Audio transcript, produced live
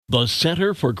The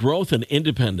Center for Growth and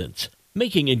Independence,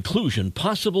 making inclusion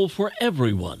possible for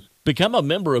everyone. Become a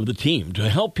member of the team to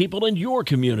help people in your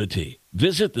community.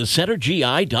 Visit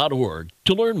thecentergi.org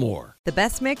to learn more. The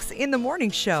best mix in the morning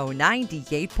show,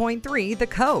 98.3 The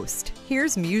Coast.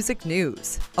 Here's music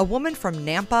news. A woman from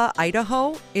Nampa,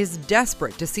 Idaho, is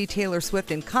desperate to see Taylor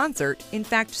Swift in concert. In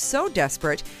fact, so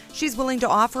desperate, she's willing to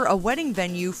offer a wedding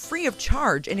venue free of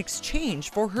charge in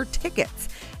exchange for her tickets.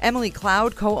 Emily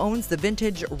Cloud co-owns the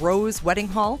Vintage Rose Wedding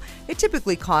Hall. It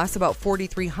typically costs about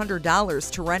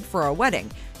 $4,300 to rent for a wedding.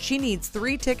 She needs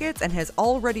 3 tickets and has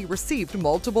already received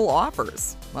multiple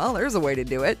offers. Well, there's a way to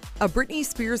do it. A Britney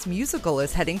Spears musical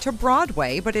is heading to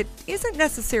Broadway, but it isn't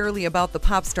necessarily about the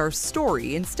pop star's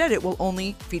story. Instead, it will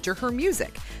only feature her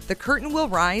music. The curtain will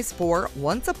rise for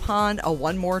Once Upon a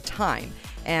One More Time,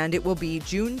 and it will be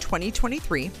June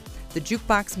 2023. The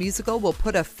jukebox musical will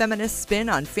put a feminist spin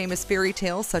on famous fairy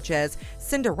tales such as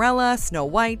Cinderella, Snow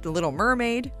White, The Little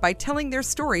Mermaid by telling their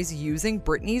stories using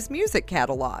Britney's music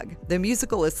catalog. The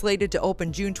musical is slated to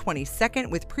open June 22nd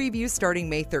with previews starting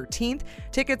May 13th.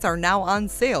 Tickets are now on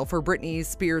sale for Britney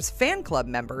Spears fan club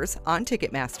members on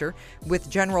Ticketmaster, with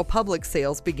general public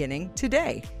sales beginning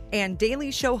today. And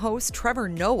Daily Show host Trevor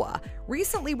Noah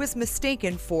recently was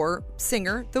mistaken for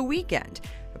singer The Weeknd.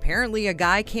 Apparently, a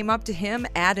guy came up to him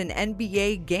at an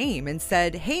NBA game and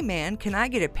said, "Hey man, can I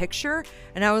get a picture?"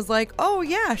 And I was like, "Oh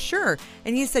yeah, sure."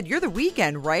 And he said, "You're The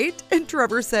Weeknd, right?" And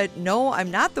Trevor said, "No,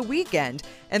 I'm not The Weeknd."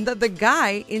 And the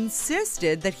guy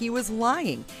insisted that he was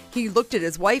lying. He looked at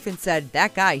his wife and said,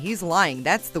 "That guy, he's lying.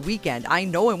 That's The Weeknd. I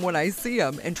know him when I see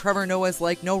him." And Trevor Noah's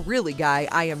like, "No, really, guy,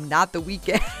 I am not The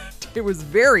Weeknd." It was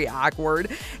very awkward,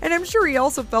 and I'm sure he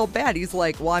also felt bad. He's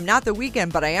like, "Well, I'm not The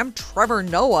Weeknd, but I am Trevor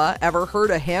Noah. Ever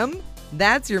heard of him?"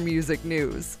 That's your music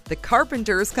news. The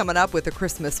Carpenters coming up with a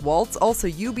Christmas waltz, also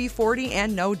UB40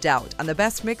 and No Doubt on the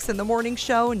best mix in the morning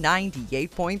show,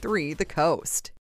 98.3 The Coast.